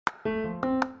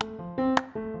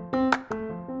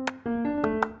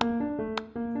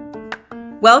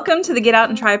Welcome to the Get Out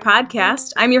and Try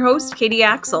podcast. I'm your host, Katie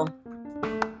Axel.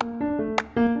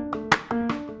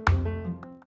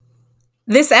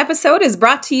 This episode is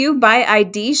brought to you by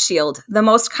ID Shield, the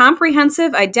most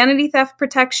comprehensive identity theft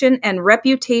protection and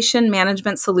reputation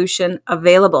management solution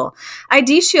available.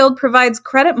 ID Shield provides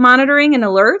credit monitoring and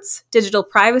alerts, digital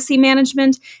privacy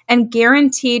management, and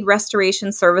guaranteed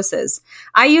restoration services.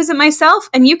 I use it myself,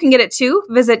 and you can get it too.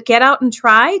 Visit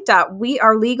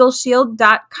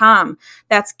getoutandtry.wearelegalshield.com.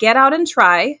 That's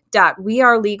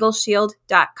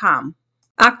getoutandtry.wearelegalshield.com.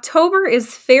 October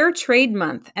is Fair Trade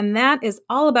Month, and that is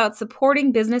all about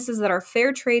supporting businesses that are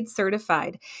fair trade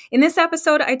certified. In this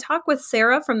episode, I talk with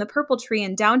Sarah from the Purple Tree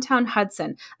in downtown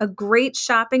Hudson, a great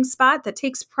shopping spot that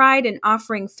takes pride in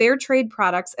offering fair trade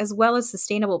products as well as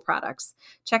sustainable products.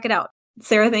 Check it out.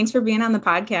 Sarah, thanks for being on the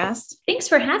podcast. Thanks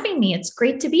for having me. It's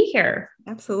great to be here.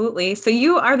 Absolutely. So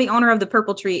you are the owner of the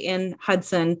Purple Tree in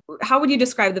Hudson. How would you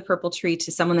describe the Purple Tree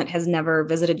to someone that has never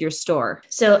visited your store?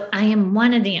 So I am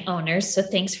one of the owners. So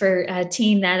thanks for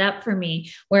teeing that up for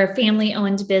me. We're a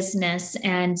family-owned business.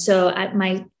 And so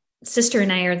my sister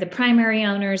and I are the primary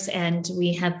owners, and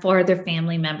we have 4 other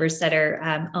family members that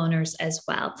are owners as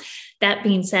well. That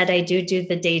being said, I do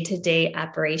the day-to-day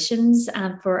operations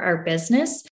for our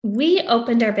business. We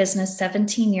opened our business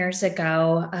 17 years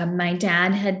ago. My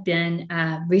dad had been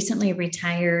a recently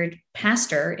retired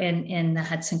pastor in the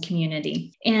Hudson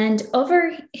community. And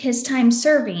over his time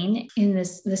serving in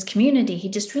this community, he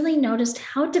just really noticed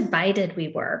how divided we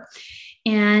were.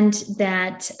 And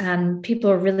that people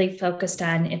are really focused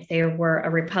on if they were a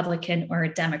Republican or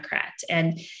a Democrat.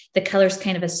 And the colors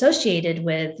kind of associated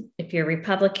with, if you're a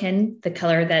Republican, the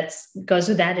color that goes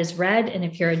with that is red. And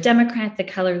if you're a Democrat, the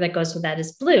color that goes with that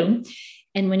is blue.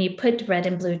 And when you put red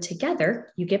and blue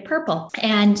together, you get purple.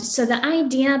 And so the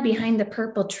idea behind the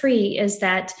Purple Tree is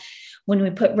that when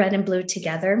we put red and blue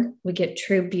together, we get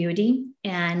true beauty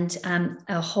and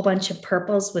a whole bunch of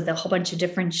purples with a whole bunch of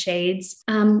different shades,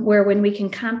 where when we can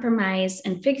compromise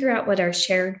and figure out what our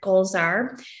shared goals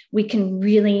are, we can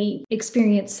really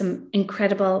experience some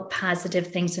incredible positive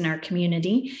things in our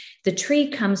community. The tree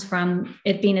comes from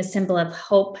it being a symbol of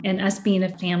hope, and us being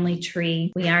a family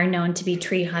tree. We are known to be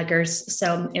tree huggers.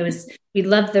 So we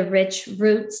love the rich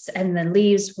roots and the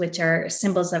leaves, which are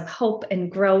symbols of hope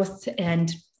and growth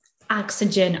and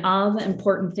oxygen, all the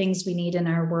important things we need in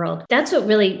our world. That's what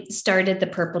really started the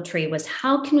Purple Tree, was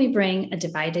how can we bring a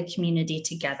divided community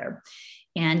together?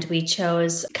 And we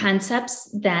chose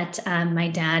concepts that my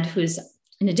dad, who's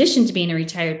in addition to being a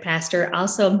retired pastor,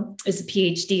 also is a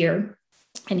PhDer,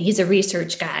 and he's a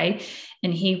research guy.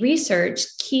 And he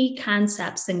researched key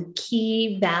concepts and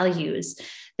key values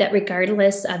that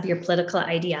regardless of your political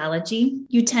ideology,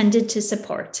 you tended to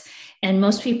support. And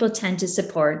most people tend to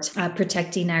support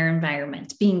protecting our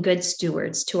environment, being good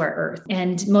stewards to our earth.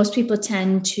 And most people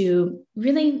tend to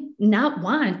really not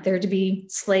want there to be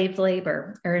slave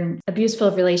labor or abuseful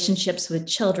relationships with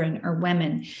children or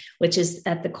women, which is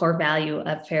at the core value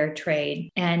of fair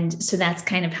trade. And so that's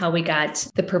kind of how we got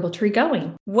the Purple Tree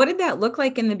going. What did that look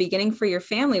like in the beginning for your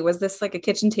family? Was this like a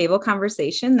kitchen table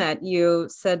conversation that you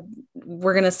said,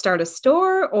 we're going to start a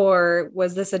store? Or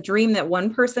was this a dream that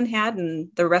one person had and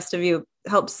the rest of you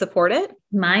helped support it?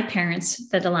 My parents,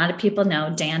 that a lot of people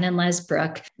know, Dan and Les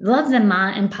Brooke, love the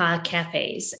Ma and Pa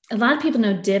cafes. A lot of people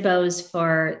know Dibbo's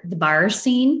for the bar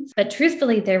scene, but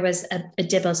truthfully, there was a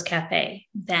Dibbo's cafe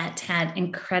that had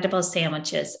incredible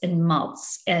sandwiches and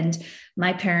malts. And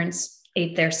my parents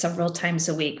ate there several times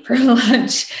a week for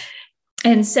lunch.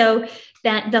 And so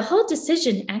that the whole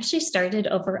decision actually started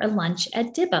over a lunch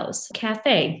at Dibbo's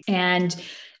cafe. And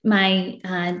my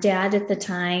dad at the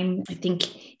time, I think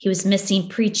he was missing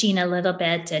preaching a little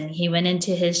bit, and he went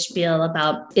into his spiel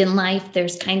about in life,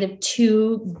 there's kind of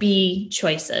 2 B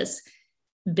choices,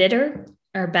 bitter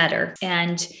or better.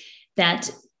 And that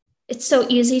it's so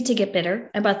easy to get bitter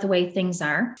about the way things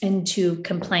are and to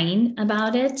complain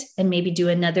about it and maybe do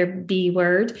another B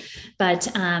word, but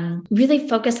really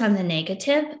focus on the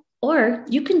negative. Or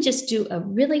you can just do a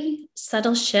really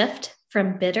subtle shift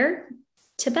from bitter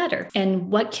to better. And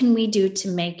what can we do to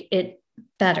make it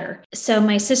better? So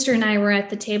my sister and I were at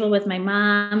the table with my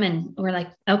mom, and we're like,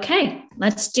 okay,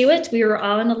 let's do it. We were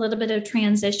all in a little bit of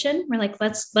transition. We're like,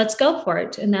 let's go for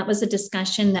it. And that was a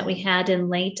discussion that we had in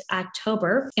late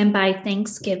October. And by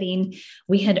Thanksgiving,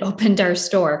 we had opened our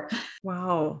store.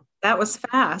 Wow, that was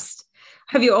fast.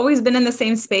 Have you always been in the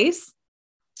same space?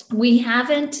 We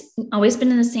haven't always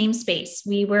been in the same space.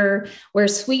 We were where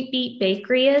Sweet Beet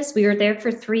Bakery is. We were there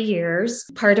for 3 years.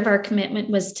 Part of our commitment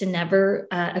was to never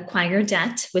acquire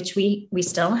debt, which we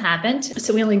still haven't.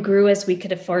 So we only grew as we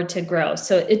could afford to grow.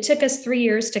 So it took us 3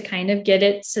 years to kind of get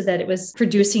it so that it was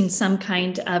producing some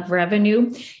kind of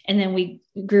revenue. And then we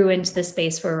grew into the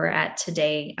space where we're at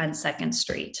today on 2nd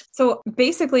Street. So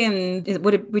basically,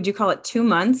 would you call it 2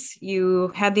 months,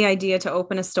 you had the idea to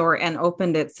open a store and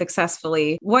opened it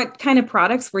successfully. What kind of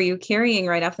products were you carrying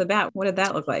right off the bat? What did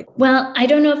that look like? Well, I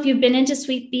don't know if you've been into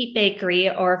Sweet Beet Bakery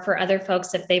or for other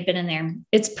folks, if they've been in there,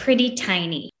 it's pretty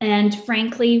tiny. And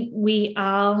frankly, we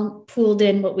all pooled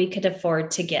in what we could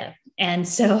afford to give. And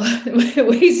so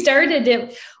we started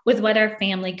it with what our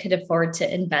family could afford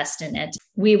to invest in it.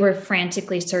 We were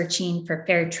frantically searching for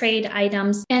fair trade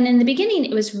items. And in the beginning,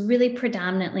 it was really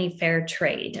predominantly fair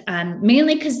trade,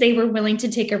 mainly because they were willing to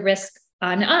take a risk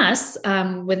on us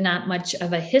with not much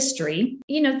of a history.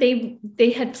 You know,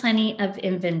 they had plenty of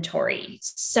inventory.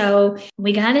 So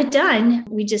we got it done.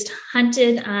 We just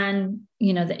hunted on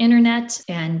the internet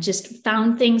and just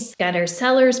found things, got our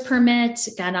seller's permit,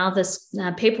 got all this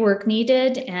paperwork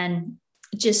needed, and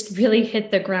just really hit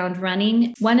the ground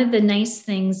running. One of the nice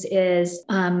things is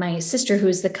my sister,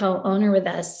 who's the co-owner with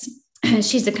us,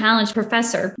 she's a college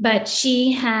professor, but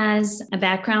she has a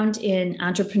background in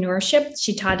entrepreneurship.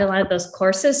 She taught a lot of those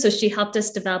courses. So she helped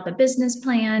us develop a business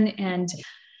plan. And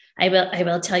I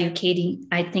will tell you, Katie,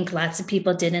 I think lots of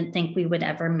people didn't think we would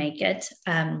ever make it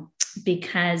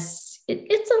because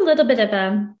it's a little bit of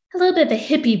a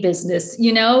hippie business.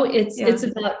 It's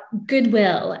about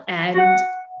goodwill and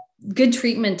good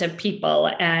treatment of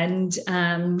people, and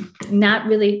not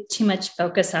really too much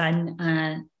focus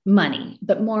on money,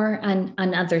 but more on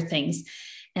other things.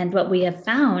 And what we have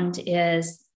found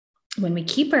is when we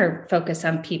keep our focus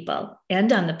on people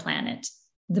and on the planet,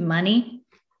 the money,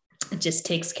 it just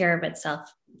takes care of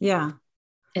itself. Yeah.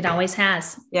 It always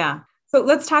has. Yeah. So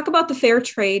let's talk about the fair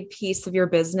trade piece of your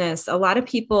business. A lot of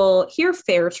people hear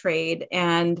fair trade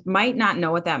and might not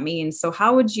know what that means. So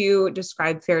how would you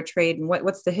describe fair trade, and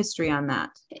what's the history on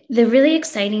that? The really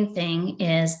exciting thing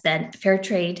is that fair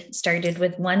trade started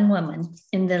with one woman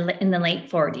in the late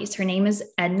 40s. Her name is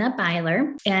Edna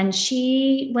Byler, and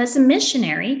she was a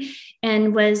missionary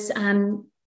and was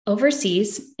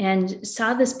overseas and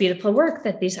saw this beautiful work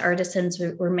that these artisans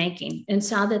were making and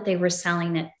saw that they were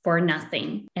selling it for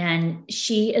nothing. And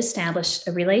she established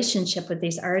a relationship with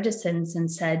these artisans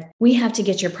and said, we have to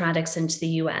get your products into the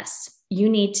US. You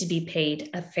need to be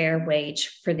paid a fair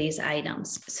wage for these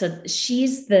items. So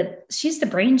she's the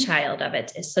brainchild of it.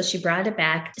 So she brought it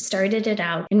back, started it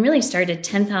out, and really started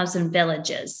 10,000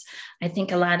 villages. I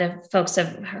think a lot of folks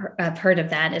have heard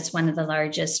of that. It's one of the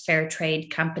largest fair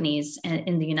trade companies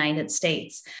in the United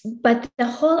States. But the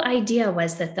whole idea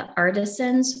was that the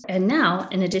artisans, and now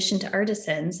in addition to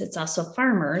artisans, it's also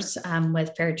farmers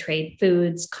with fair trade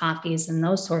foods, coffees, and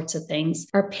those sorts of things,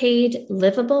 are paid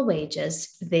livable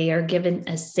wages. They are given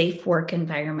a safe work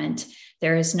environment.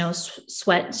 There is no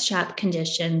sweatshop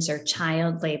conditions or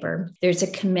child labor. There's a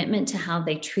commitment to how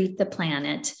they treat the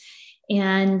planet,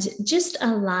 and just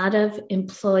a lot of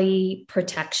employee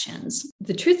protections.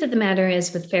 The truth of the matter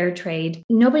is, with fair trade,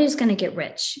 nobody's going to get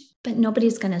rich, but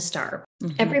nobody's going to starve.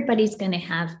 Mm-hmm. Everybody's going to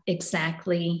have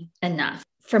exactly enough.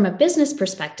 From a business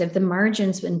perspective, the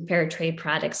margins in fair trade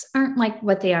products aren't like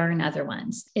what they are in other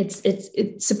ones.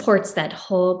 It supports that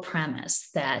whole premise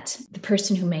that the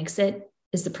person who makes it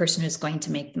is the person who's going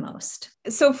to make the most.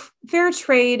 So fair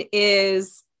trade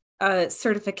is a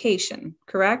certification,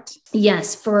 correct?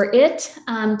 Yes, for it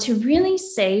to really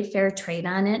say fair trade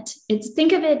on it,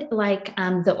 think of it like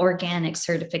the organic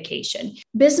certification.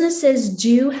 Businesses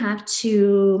do have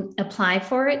to apply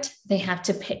for it. They have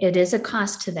to pay. It is a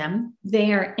cost to them.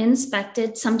 They are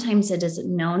inspected. Sometimes it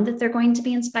isn't known that they're going to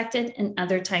be inspected, and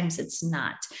other times it's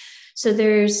not. So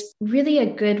there's really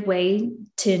a good way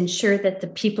to ensure that the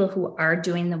people who are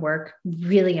doing the work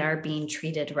really are being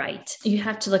treated right. You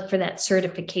have to look for that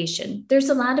certification. There's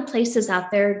a lot of places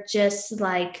out there, just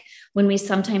like when we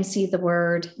sometimes see the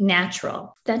word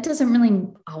natural, that doesn't really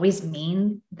always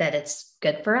mean that it's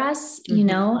good for us,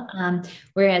 mm-hmm.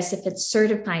 Whereas if it's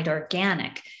certified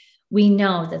organic, we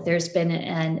know that there's been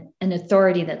an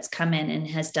authority that's come in and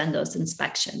has done those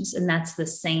inspections. And that's the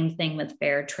same thing with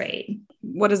fair trade.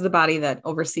 What is the body that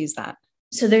oversees that?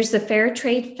 So there's the Fair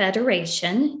Trade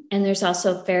Federation, and there's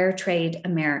also Fair Trade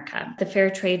America. The Fair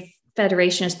Trade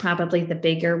Federation is probably the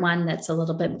bigger one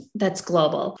that's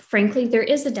global. Frankly, there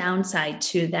is a downside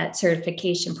to that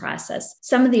certification process.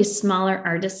 Some of these smaller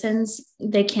artisans,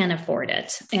 they can't afford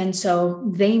it. And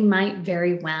so they might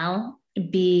very well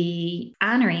be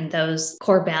honoring those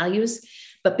core values,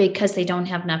 but because they don't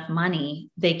have enough money,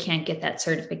 they can't get that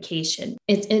certification.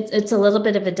 It's a little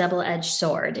bit of a double-edged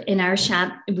sword. In our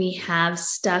shop, we have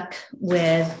stuck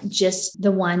with just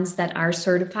the ones that are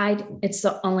certified. It's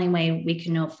the only way we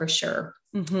can know for sure.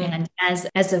 Mm-hmm. And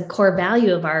as a core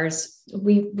value of ours,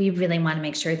 we really want to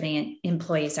make sure the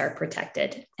employees are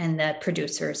protected and the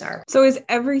producers are. So is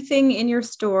everything in your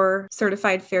store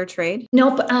certified fair trade?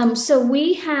 Nope. So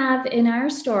we have in our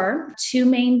store 2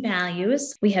 main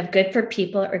values. We have good for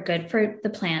people or good for the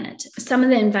planet. Some of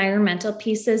the environmental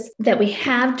pieces that we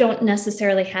have don't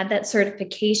necessarily have that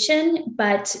certification,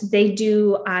 but they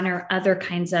do honor other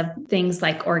kinds of things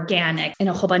like organic and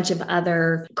a whole bunch of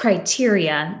other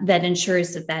criteria that ensures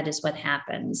that is what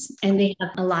happens. And they have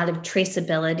a lot of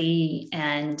traceability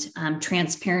and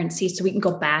transparency, so we can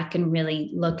go back and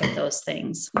really look at those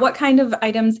things. What kind of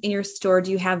items in your store do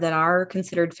you have that are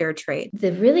considered fair trade?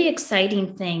 The really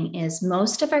exciting thing is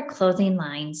most of our clothing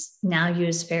lines now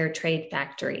use fair trade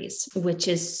factories, which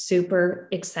is super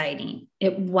exciting.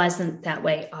 It wasn't that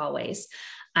way always.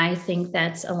 I think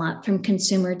that's a lot from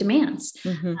consumer demands.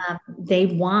 Mm-hmm. They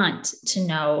want to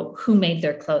know who made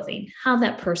their clothing, how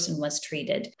that person was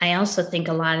treated. I also think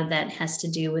a lot of that has to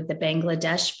do with the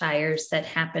Bangladesh fires that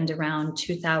happened around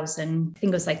 2000, I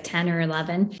think it was like 10 or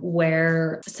 11,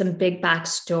 where some big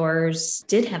box stores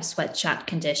did have sweatshop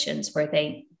conditions where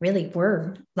they really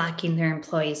were locking their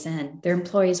employees in. Their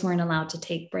employees weren't allowed to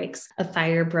take breaks. A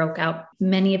fire broke out.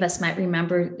 Many of us might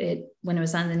remember it when it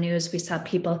was on the news. We saw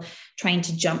people trying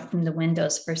to jump from the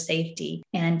windows for safety.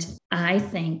 And I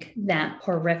think that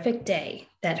horrific day,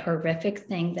 that horrific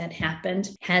thing that happened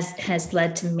has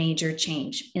led to major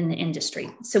change in the industry.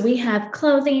 So we have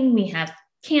clothing, we have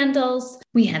candles,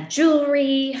 we have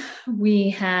jewelry,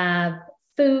 we have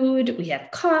food, we have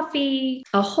coffee,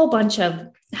 a whole bunch of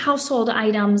household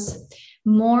items.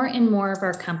 More and more of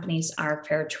our companies are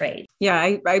fair trade.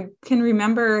 Yeah, I can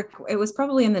remember it was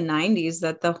probably in the 90s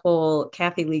that the whole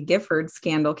Kathie Lee Gifford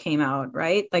scandal came out,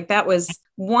 right? Like that was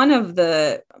one of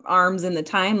the arms in the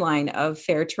timeline of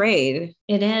fair trade.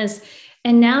 It is.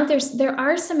 And now there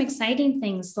are some exciting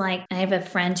things, like I have a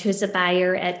friend who's a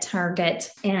buyer at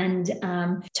Target, and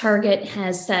Target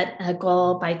has set a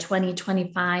goal by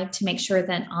 2025 to make sure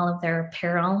that all of their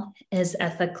apparel is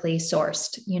ethically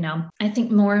sourced. You know, I think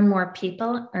more and more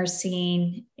people are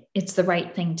seeing it's the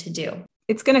right thing to do.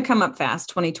 It's going to come up fast,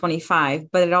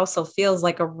 2025, but it also feels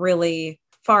like a really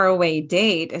far away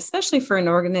date, especially for an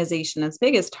organization as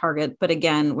big as Target. But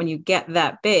again, when you get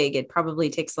that big, it probably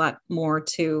takes a lot more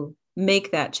to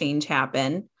make that change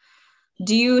happen.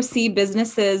 Do you see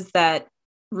businesses that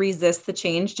resist the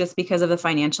change just because of the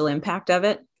financial impact of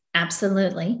it?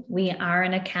 Absolutely. We are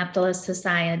in a capitalist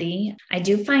society. I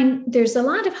do find there's a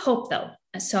lot of hope though.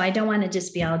 So I don't want to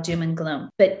just be all doom and gloom,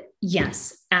 but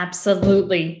yes,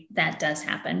 absolutely. That does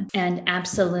happen. And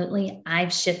absolutely,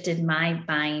 I've shifted my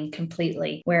buying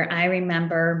completely, where I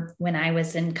remember when I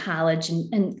was in college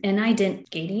and I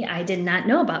did not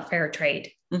know about fair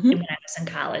trade when I was in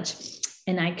college.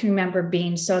 And I can remember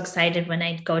being so excited when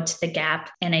I'd go to the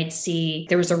Gap and I'd see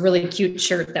there was a really cute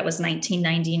shirt that was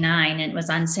 $19.99 and it was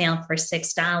on sale for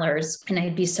 $6. And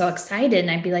I'd be so excited. And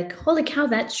I'd be like, holy cow,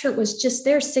 that shirt was just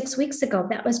there 6 weeks ago.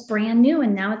 That was brand new.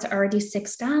 And now it's already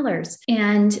 $6.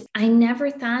 And I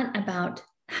never thought about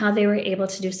how they were able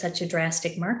to do such a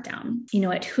drastic markdown. You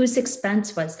know, at whose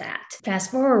expense was that?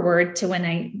 Fast forward to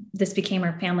when this became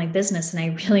our family business and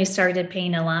I really started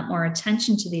paying a lot more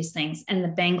attention to these things, and the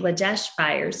Bangladesh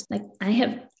fires. Like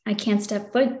I can't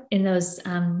step foot in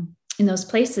those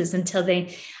places until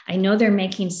I know they're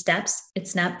making steps.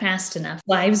 It's not fast enough.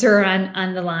 Lives are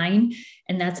on the line.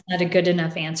 And that's not a good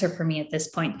enough answer for me at this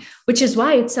point, which is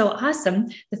why it's so awesome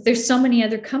that there's so many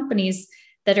other companies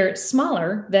that are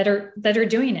smaller that are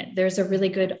doing it. There's a really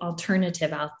good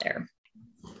alternative out there.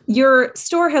 Your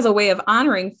store has a way of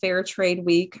honoring Fair Trade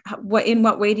Week. In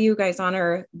what way do you guys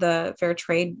honor the Fair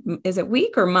Trade? Is it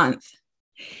week or month?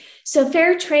 So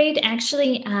Fair Trade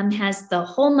actually has the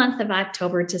whole month of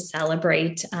October to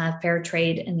celebrate fair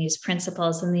trade and these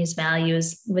principles and these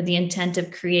values, with the intent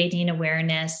of creating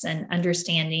awareness and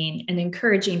understanding and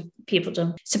encouraging people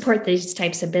to support these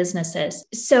types of businesses.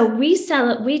 So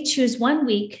we choose 1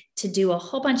 week to do a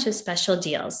whole bunch of special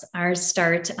deals. Ours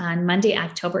start on Monday,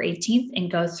 October 18th and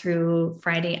go through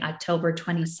Friday, October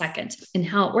 22nd. And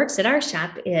how it works at our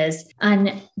shop is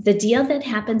on the deal that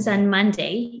happens on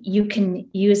Monday, you can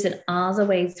use it all the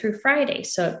way through Friday.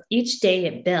 So each day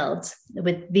it builds.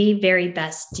 with the very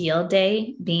best deal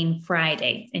day being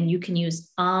Friday. And you can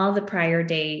use all the prior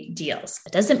day deals.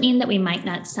 It doesn't mean that we might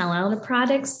not sell out of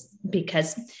products,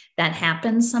 because that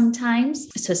happens sometimes.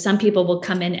 So some people will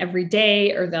come in every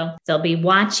day, or they'll be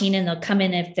watching, and they'll come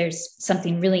in if there's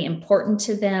something really important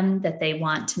to them that they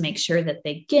want to make sure that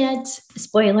they get.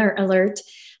 Spoiler alert.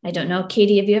 I don't know,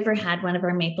 Katie, have you ever had one of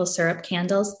our maple syrup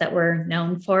candles that we're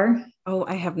known for? Oh,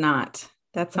 I have not.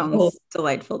 That sounds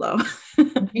delightful though.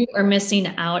 You are missing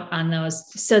out on those.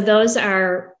 So those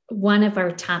are one of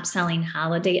our top selling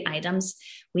holiday items.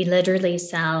 We literally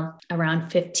sell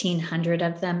around 1,500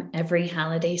 of them every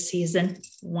holiday season.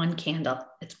 One candle.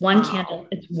 It's one candle.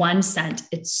 It's 1 cent.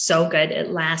 It's so good.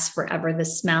 It lasts forever. The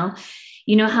smell.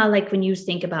 You know how, like, when you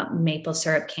think about maple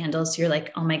syrup candles, you're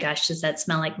like, oh my gosh, does that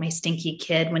smell like my stinky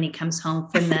kid when he comes home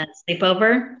from the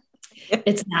sleepover?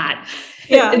 It's not.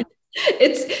 Yeah.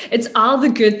 It's all the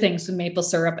good things with maple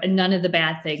syrup and none of the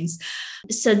bad things.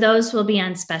 So those will be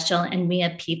on special. And we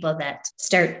have people that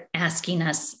start asking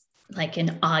us, like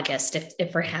in August,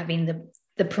 if we're having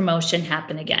the promotion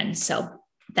happen again. So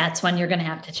that's when you're going to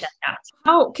have to check out.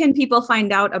 How can people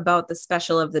find out about the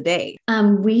special of the day?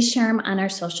 We share them on our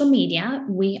social media.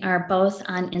 We are both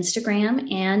on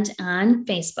Instagram and on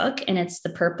Facebook, and it's the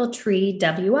Purple Tree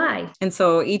WI. And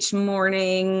so each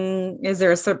morning, is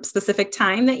there a specific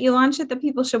time that you launch it that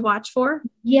people should watch for?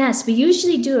 Yes, we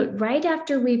usually do it right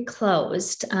after we've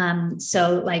closed.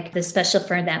 So like the special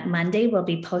for that Monday will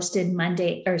be posted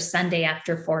Monday or Sunday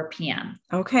after 4 p.m.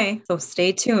 Okay, so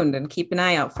stay tuned and keep an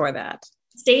eye out for that.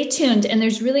 Stay tuned. And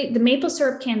there's really, the maple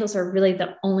syrup candles are really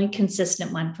the only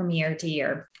consistent one from year to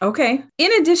year. Okay.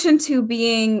 In addition to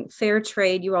being fair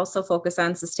trade, you also focus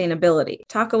on sustainability.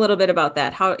 Talk a little bit about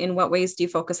that. In what ways do you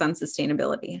focus on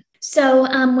sustainability? So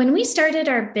when we started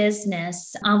our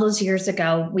business all those years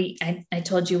ago, I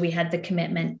told you we had the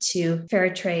commitment to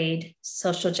fair trade,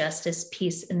 social justice,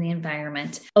 peace, and the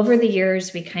environment. Over the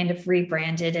years, we kind of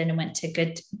rebranded and went to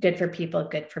good for people,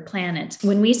 good for planet.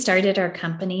 When we started our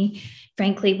company,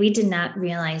 frankly, we did not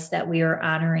realize that we were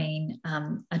honoring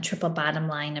a triple bottom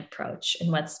line approach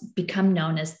and what's become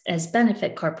known as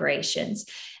benefit corporations.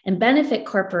 And benefit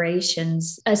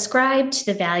corporations ascribe to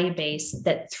the value base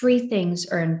that 3 things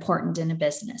are important in a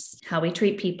business: how we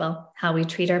treat people, how we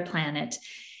treat our planet,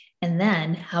 and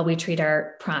then how we treat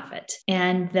our profit.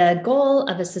 And the goal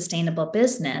of a sustainable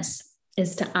business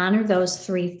is to honor those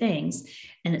 3 things.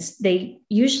 And they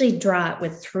usually draw it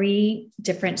with 3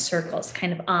 different circles,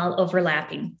 kind of all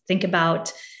overlapping. Think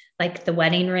about like the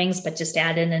wedding rings, but just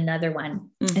add in another one.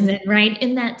 Mm-hmm. And then right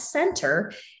in that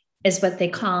center is what they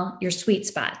call your sweet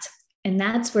spot. And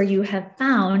that's where you have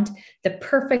found the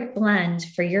perfect blend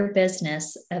for your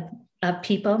business of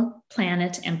people,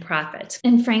 planet, and profit.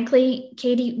 And frankly,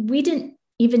 Katie, we didn't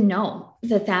even know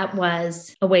that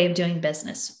was a way of doing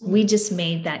business. We just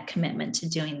made that commitment to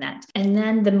doing that. And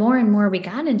then the more and more we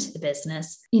got into the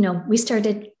business, we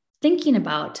started thinking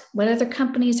about what other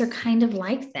companies are kind of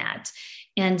like that.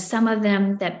 And some of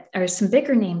them that are some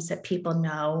bigger names that people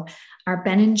know are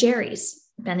Ben & Jerry's.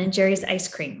 Ben & Jerry's ice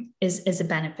cream is a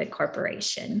benefit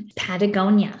corporation.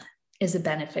 Patagonia is a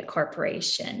benefit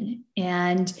corporation.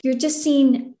 And you're just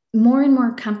seeing more and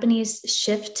more companies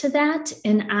shift to that.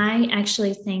 And I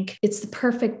actually think it's the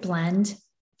perfect blend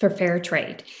for fair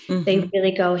trade. Mm-hmm. They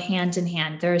really go hand in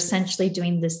hand. They're essentially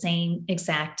doing the same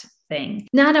exact thing.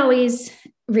 Not always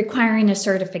requiring a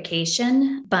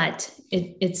certification, but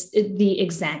it's the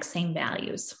exact same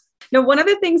values. Now, one of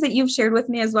the things that you've shared with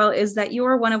me as well is that you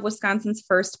are one of Wisconsin's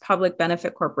first public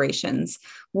benefit corporations.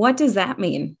 What does that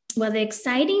mean? Well, the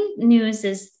exciting news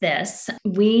is this.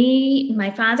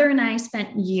 My father and I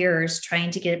spent years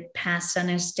trying to get it passed on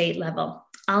a state level.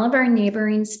 All of our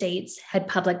neighboring states had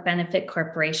public benefit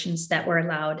corporations that were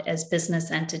allowed as business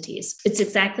entities. It's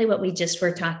exactly what we just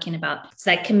were talking about. It's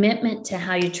that commitment to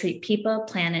how you treat people,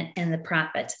 planet, and the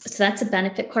profit. So that's a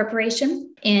benefit corporation.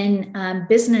 In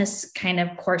business kind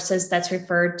of courses, that's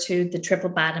referred to the triple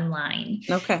bottom line.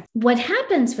 Okay. What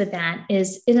happens with that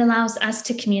is it allows us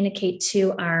to communicate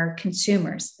to our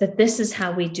consumers that this is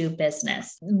how we do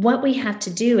business. What we have to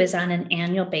do is on an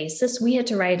annual basis, we have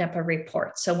to write up a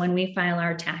report. So when we file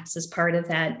our taxes, part of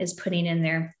that is putting in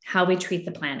there how we treat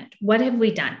the planet. What have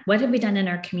we done? What have we done in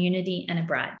our community and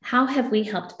abroad? How have we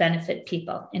helped benefit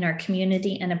people in our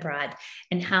community and abroad?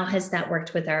 And how has that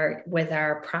worked with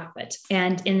our profit?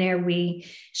 And in there, we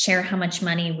share how much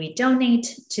money we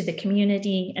donate to the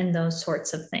community and those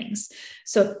sorts of things.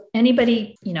 So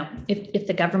anybody, if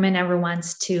the government ever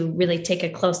wants to really take a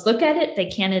close look at it, they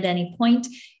can at any point.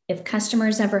 If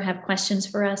customers ever have questions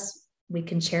for us, we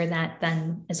can share that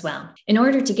then as well. In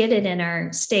order to get it in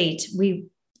our state,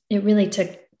 it really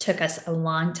took took us a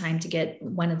long time to get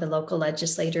one of the local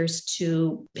legislators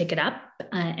to pick it up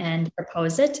and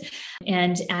propose it.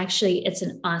 And actually, it's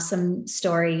an awesome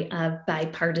story of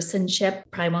bipartisanship.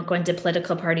 Probably won't go into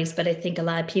political parties, but I think a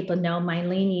lot of people know my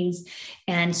leanings.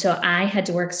 And so I had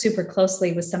to work super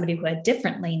closely with somebody who had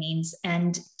different leanings.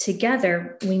 And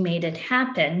together we made it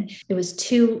happen. It was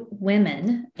two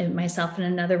women, myself and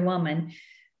another woman,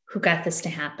 who got this to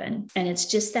happen. And it's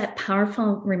just that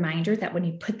powerful reminder that when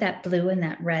you put that blue and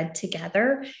that red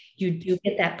together, you do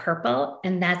get that purple.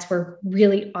 And that's where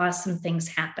really awesome things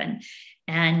happen.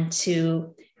 And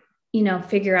to,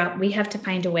 figure out, we have to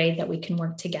find a way that we can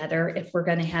work together if we're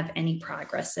going to have any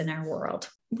progress in our world.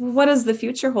 What does the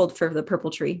future hold for the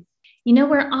Purple Tree?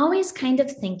 We're always kind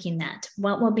of thinking that,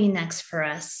 what will be next for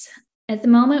us? At the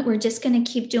moment, we're just going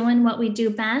to keep doing what we do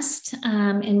best,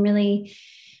 and really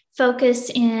focus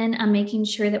in on making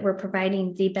sure that we're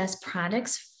providing the best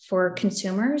products for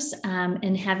consumers,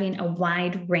 and having a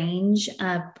wide range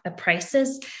of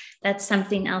prices. That's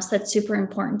something else that's super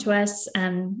important to us.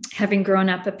 Having grown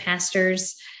up a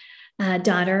pastor's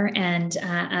daughter and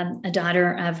a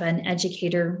daughter of an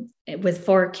educator with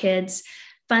 4 kids,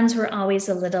 funds were always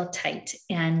a little tight.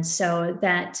 And so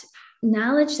that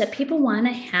knowledge that people want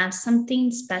to have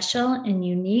something special and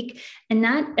unique, and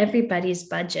not everybody's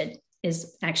budget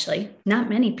is actually, not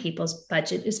many people's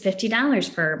budget is $50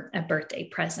 for a birthday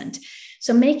present.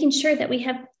 So making sure that we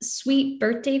have sweet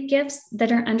birthday gifts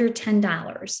that are under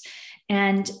 $10,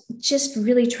 and just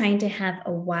really trying to have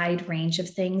a wide range of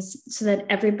things so that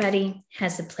everybody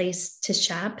has a place to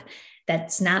shop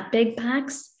that's not big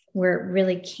box, where it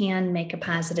really can make a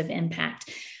positive impact.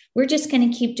 We're just going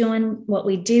to keep doing what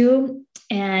we do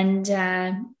and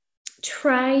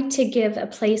try to give a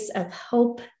place of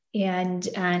hope and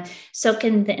soak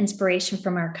in the inspiration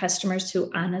from our customers,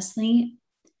 who honestly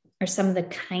are some of the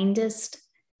kindest,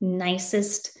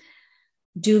 nicest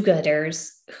do-gooders,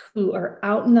 who are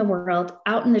out in the world,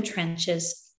 out in the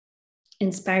trenches,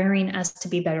 inspiring us to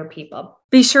be better people.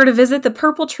 Be sure to visit the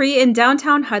Purple Tree in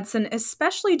downtown Hudson,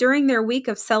 especially during their week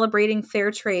of celebrating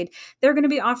fair trade. They're going to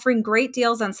be offering great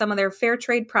deals on some of their fair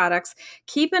trade products.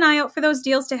 Keep an eye out for those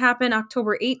deals to happen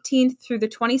October 18th through the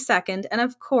 22nd. And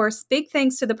of course, big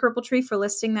thanks to the Purple Tree for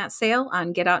listing that sale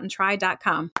on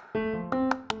getoutandtry.com.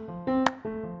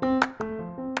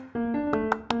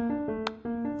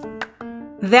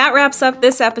 That wraps up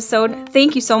this episode.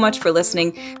 Thank you so much for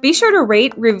listening. Be sure to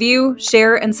rate, review,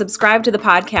 share, and subscribe to the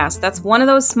podcast. That's one of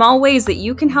those small ways that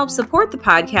you can help support the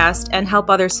podcast and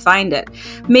help others find it.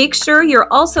 Make sure you're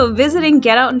also visiting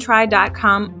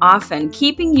getoutandtry.com often,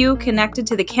 keeping you connected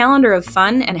to the calendar of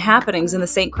fun and happenings in the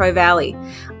St. Croix Valley.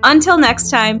 Until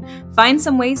next time, find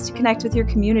some ways to connect with your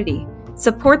community.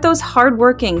 Support those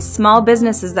hardworking small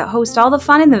businesses that host all the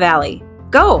fun in the valley.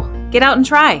 Go, get out and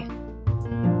try.